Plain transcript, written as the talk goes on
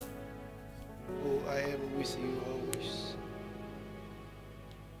I am with you always.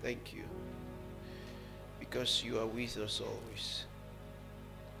 Thank you, because you are with us always.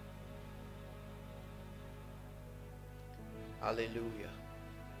 Hallelujah.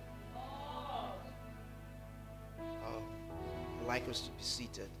 I'd like us to be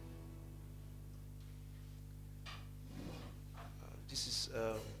seated.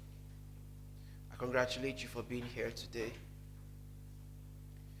 I congratulate you for being here today.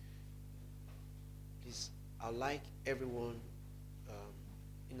 Please, I'd like everyone,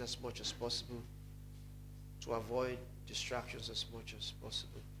 in as much as possible, to avoid distractions as much as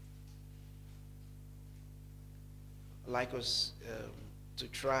possible. I'd like us to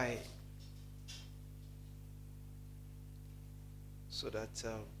try so that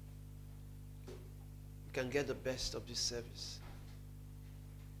we can get the best of this service.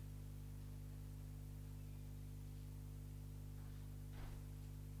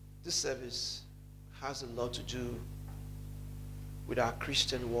 This service has a lot to do with our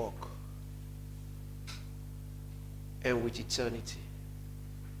Christian walk and with eternity.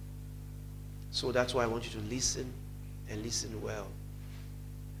 So that's why I want you to listen and listen well.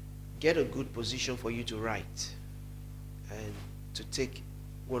 Get a good position for you to write and to take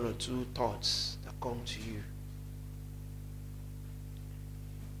one or two thoughts that come to you.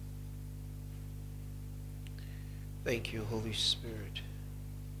 Thank you, Holy Spirit.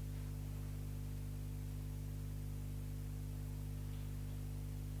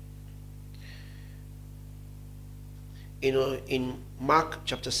 You know, in Mark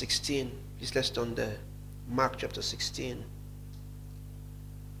chapter 16, please let's turn there. Mark chapter 16,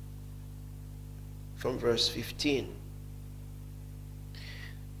 from verse 15.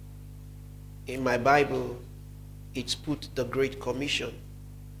 In my Bible, it's put the Great Commission.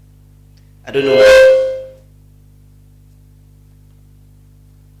 I don't know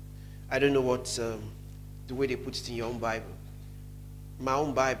what the way they put it in your own Bible. My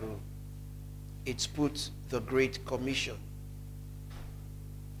own Bible, it's put the Great Commission.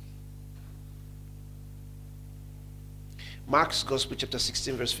 Mark's Gospel, chapter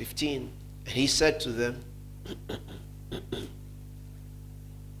 16, verse 15. And he said to them,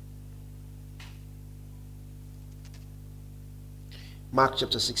 Mark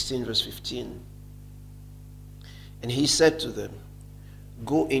chapter 16, verse 15. And he said to them,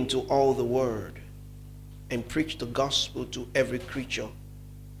 go into all the world and preach the gospel to every creature.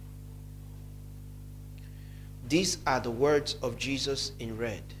 These are the words of Jesus in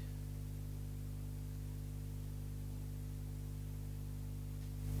red.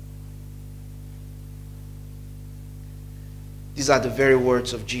 These are the very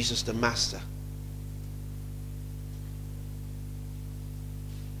words of Jesus the Master.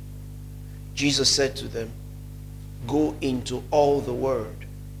 Jesus said to them, go into all the world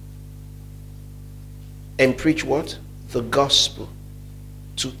and preach what? The gospel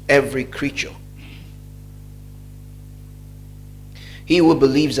to every creature. He who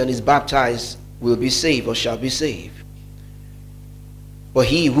believes and is baptized will be saved or shall be saved. But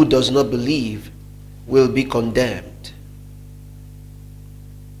he who does not believe will be condemned.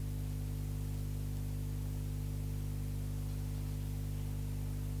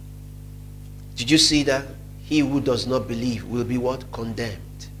 Did you see that? He who does not believe will be what?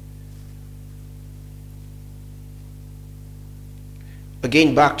 Condemned.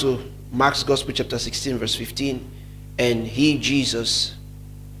 Again, back to Mark's Gospel, chapter 16, verse 15. And he, Jesus,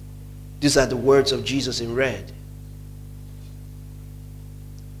 these are the words of Jesus in red.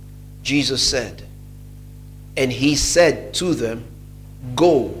 Jesus said, and he said to them,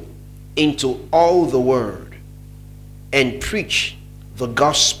 go into all the world and preach the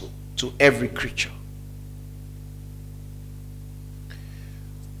gospel to every creature.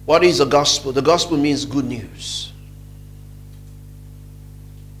 What is the gospel? The gospel means good news.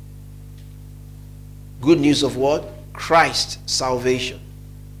 Good news of what? Christ's salvation.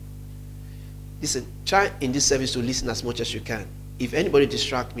 Listen, try in this service to listen as much as you can. If anybody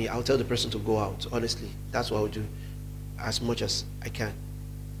distract me, I'll tell the person to go out. Honestly, that's what I'll do as much as I can.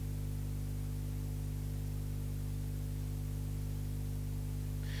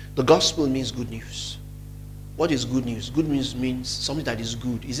 The gospel means good news. What is good news? Good news means something that is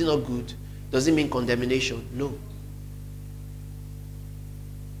good. Is it not good? Does it mean condemnation? No.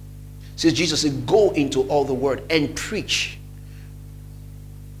 Says Jesus said, go into all the world and preach.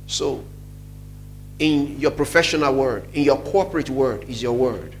 So, in your professional word, in your corporate word is your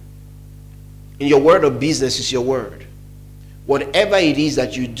word. In your word of business is your word. Whatever it is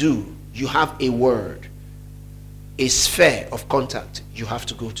that you do, you have a word, a sphere of contact you have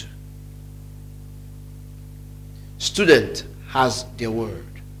to go to. Student has their word.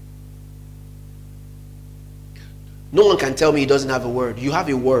 No one can tell me he doesn't have a word. You have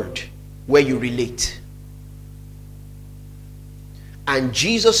a word where you relate. And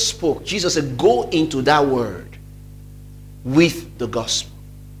Jesus spoke. Jesus said, go into that word with the gospel.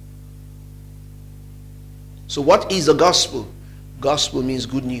 So what is the gospel? Gospel means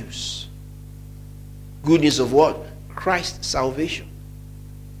good news. Good news of what? Christ's salvation.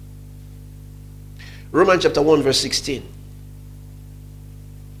 Romans chapter 1 verse 16.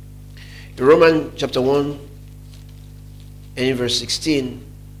 In Romans chapter 1 and in verse 16,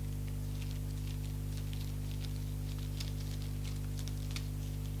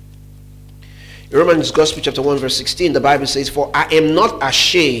 in Romans Gospel chapter 1 verse 16, the Bible says, for I am not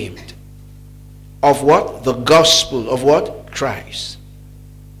ashamed of what? The gospel of what? Christ.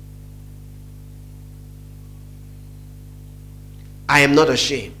 I am not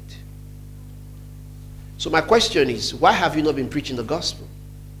ashamed. So my question is, why have you not been preaching the gospel?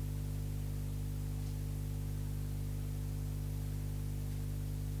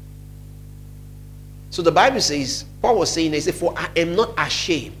 So the Bible says, Paul was saying, he said, for I am not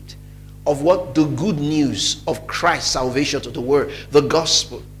ashamed of what? The good news of Christ's salvation to the world, the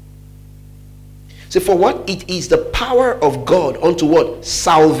gospel. So for what? It is the power of God unto what?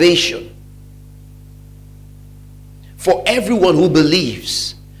 Salvation. For everyone who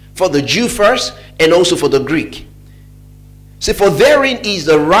believes. For the Jew first, and also for the Greek. So for therein is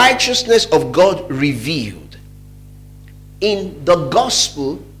the righteousness of God revealed. In the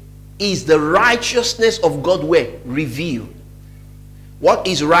gospel is the righteousness of God where? Revealed. What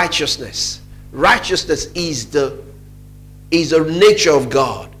is righteousness? Righteousness is the nature of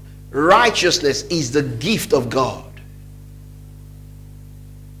God. Righteousness is the gift of God.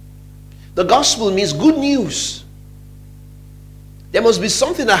 The gospel means good news. There must be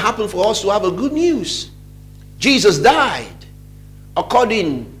something that happened for us to have a good news. Jesus died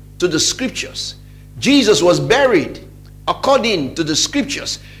according to the scriptures. Jesus was buried according to the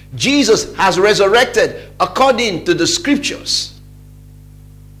scriptures. Jesus has resurrected according to the scriptures.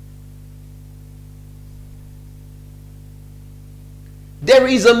 There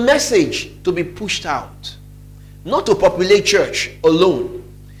is a message to be pushed out, not to populate church alone.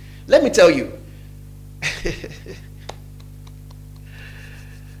 Let me tell you,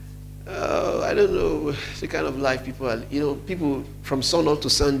 I don't know the kind of life people are, people from sun up to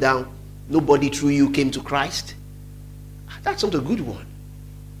sundown, nobody through you came to Christ. That's not a good one.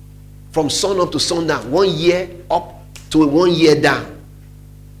 From sun up to sundown, 1 year up to 1 year down.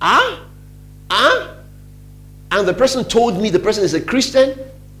 And the person told me the person is a Christian.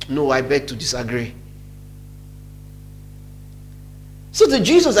 No, I beg to disagree. So the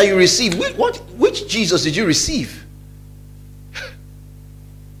Jesus that you received, which Jesus did you receive?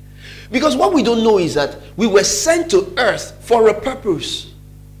 Because what we don't know is that we were sent to earth for a purpose.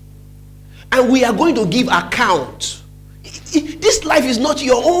 And we are going to give account. This life is not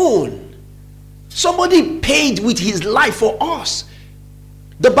your own. Somebody paid with his life for us.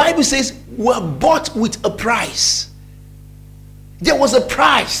 The Bible says we're bought with a price. There was a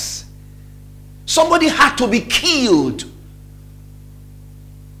price. Somebody had to be killed.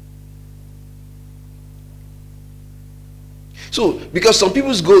 So, because some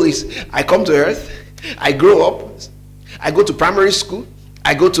people's goal is, I come to earth, I grow up, I go to primary school,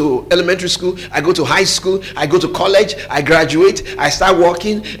 I go to elementary school, I go to high school, I go to college, I graduate, I start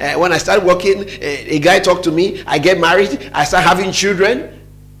working. When I start working, a guy talk to me, I get married, I start having children.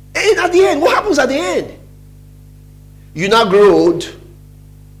 And at the end, what happens at the end? You now grow old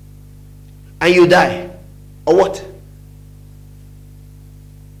and you die. Or what?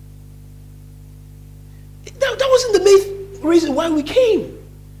 That wasn't the main reason why we came.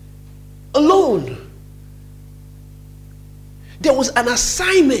 Alone. There was an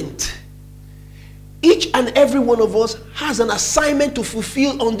assignment. Each and every one of us has an assignment to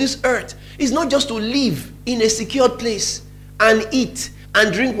fulfill on this earth. It's not just to live in a secure place and eat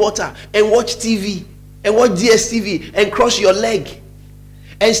and drink water and watch TV and watch DSTV and cross your leg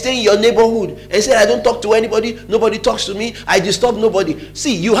and stay in your neighborhood and say, I don't talk to anybody, nobody talks to me, I disturb nobody.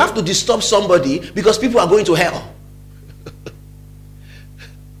 See, you have to disturb somebody because people are going to hell.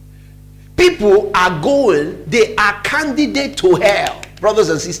 People are going, they are candidate to hell, brothers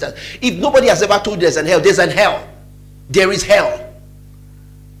and sisters. If nobody has ever told you there's an hell, there's an hell. There is hell.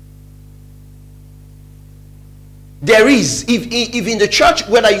 There is, if in the church,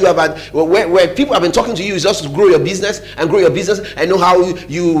 whether you have had, where people have been talking to you is just to grow your business and know how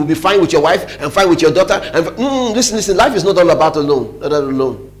you will be fine with your wife and fine with your daughter. And listen, life is not all about alone. Not all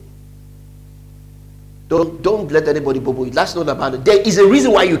alone. Don't let anybody bubble you. That's not about it. There is a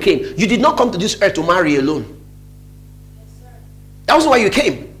reason why you came. You did not come to this earth to marry alone. Yes, sir. That was why you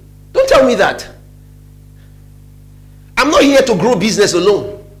came. Don't tell me that. I'm not here to grow business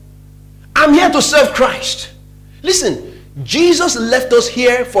alone. I'm here to serve Christ. Listen, Jesus left us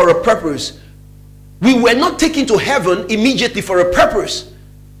here for a purpose. We were not taken to heaven immediately for a purpose.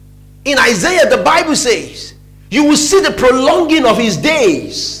 In Isaiah, the Bible says, you will see the prolonging of his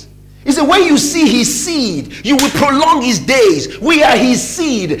days. He said, when you see his seed, you will prolong his days. We are his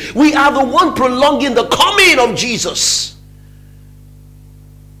seed. We are the one prolonging the coming of Jesus.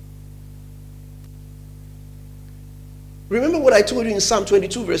 Remember what I told you in Psalm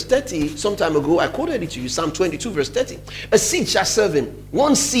 22 verse 30 some time ago? I quoted it to you, Psalm 22 verse 30. A seed shall serve him.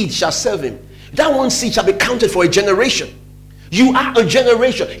 One seed shall serve him. That one seed shall be counted for a generation. You are a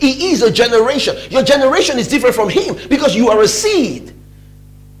generation. He is a generation. Your generation is different from him because you are a seed.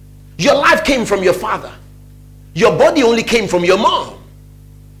 Your life came from your father. Your body only came from your mom.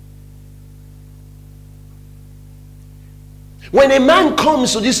 When a man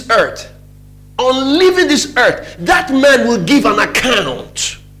comes to this earth, on leaving this earth, that man will give an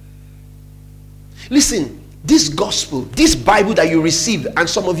account. Listen, this gospel, this Bible that you received, and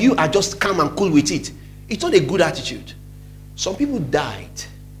some of you are just calm and cool with it, it's not a good attitude. Some people died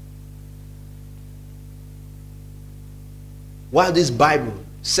while this Bible,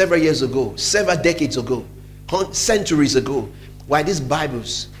 several years ago, several decades ago, centuries ago, while these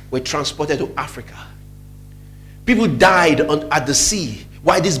Bibles were transported to Africa. People died at the sea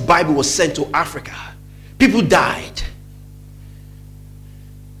while this Bible was sent to Africa. People died.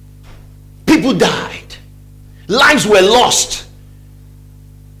 People died. Lives were lost.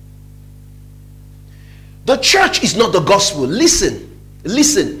 The church is not the gospel. Listen.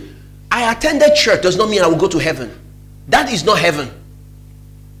 I attended church does not mean I will go to heaven. That is not heaven.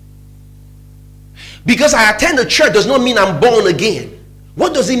 Because I attend a church does not mean I'm born again.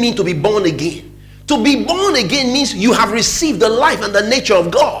 What does it mean to be born again? To be born again means you have received the life and the nature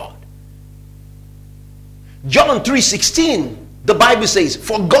of God. John 3:16, the Bible says,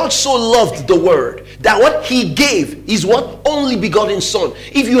 for God so loved the world that what he gave is what? Only begotten Son.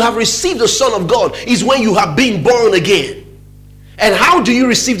 If you have received the Son of God is when you have been born again. And how do you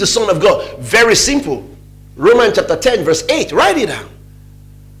receive the Son of God? Very simple. Romans chapter 10 verse 8. Write it down.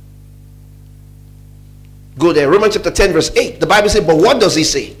 Go there. Romans chapter 10 verse 8. The Bible says, but what does he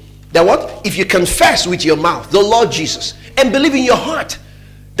say? That what? If you confess with your mouth the Lord Jesus and believe in your heart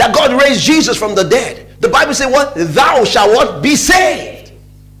that God raised Jesus from the dead, the Bible says what? Thou shalt what? Be saved.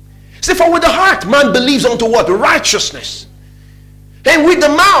 Say, for with the heart man believes unto what? Righteousness. And with the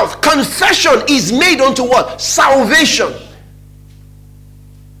mouth confession is made unto what? Salvation.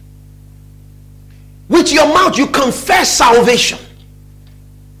 With your mouth you confess salvation.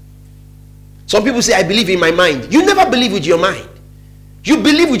 Some people say, I believe in my mind. You never believe with your mind. You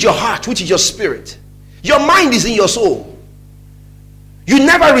believe with your heart, which is your spirit. Your mind is in your soul. You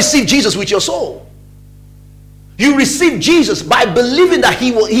never receive Jesus with your soul. You receive Jesus by believing that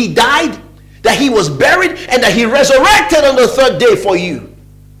he died, that he was buried, and that he resurrected on the third day for you.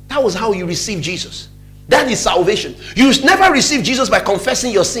 That was how you receive Jesus. That is salvation. You never receive Jesus by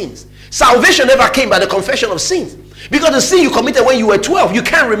confessing your sins. Salvation never came by the confession of sins. Because the sin you committed when you were 12, you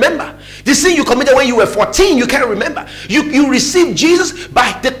can't remember. The sin you committed when you were 14, you can't remember. You received Jesus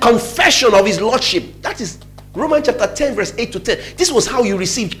by the confession of his lordship. That is Romans chapter 10 verse 8 to 10. This was how you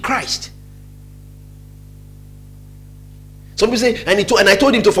received Christ. Some people say, and I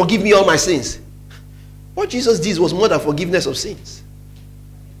told him to forgive me all my sins. What Jesus did was more than forgiveness of sins.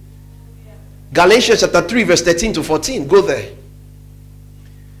 Galatians chapter 3 verse 13 to 14. Go there.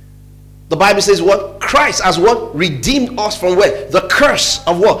 The Bible says what? Christ has what? Redeemed us from where? The curse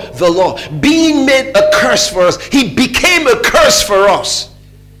of what? The law. Being made a curse for us. He became a curse for us.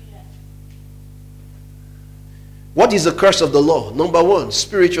 What is the curse of the law? Number one,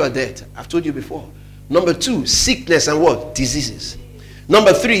 spiritual death. I've told you before. Number two, sickness and what? Diseases.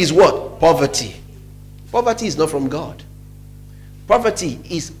 Number three is what? Poverty. Poverty is not from God. Poverty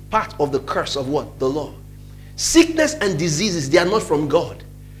is part of the curse of what? The law. Sickness and diseases, they are not from God.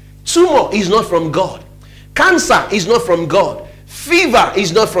 Tumor is not from God. Cancer is not from God. Fever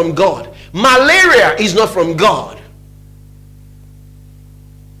is not from God. Malaria is not from God.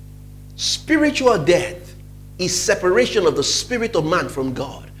 Spiritual death is separation of the spirit of man from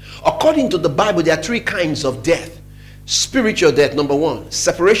God. According to the Bible, there are three kinds of death. Spiritual death, number one,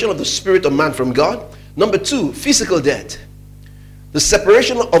 separation of the spirit of man from God. Number two, physical death, the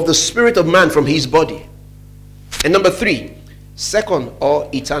separation of the spirit of man from his body. And number three, second or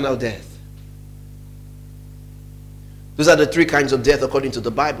eternal death. Those are the three kinds of death according to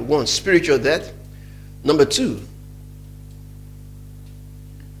the Bible. One, spiritual death. Number two,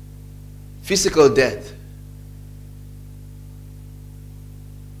 physical death.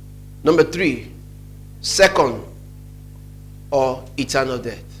 Number three, second or eternal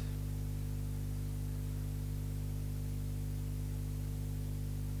death.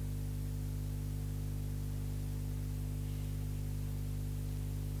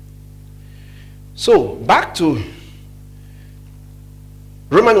 So, back to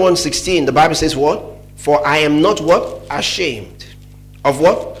Romans 1:16, the Bible says what? For I am not what? Ashamed of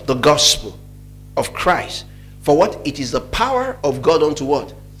what? The gospel of Christ. For what? It is the power of God unto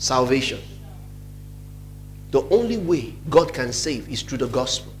what? Salvation. The only way God can save is through the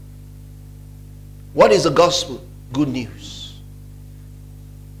gospel. What is the gospel? Good news.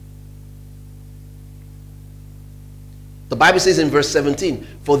 The Bible says in verse 17,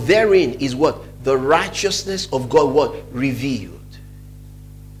 for therein is what? The righteousness of God what? Revealed.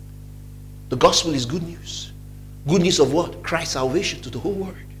 The gospel is good news. Good news of what? Christ's salvation to the whole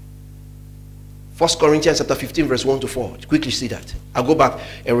world. 1 Corinthians chapter 15 verse 1 to 4. Quickly see that. I'll go back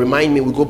and remind me. We go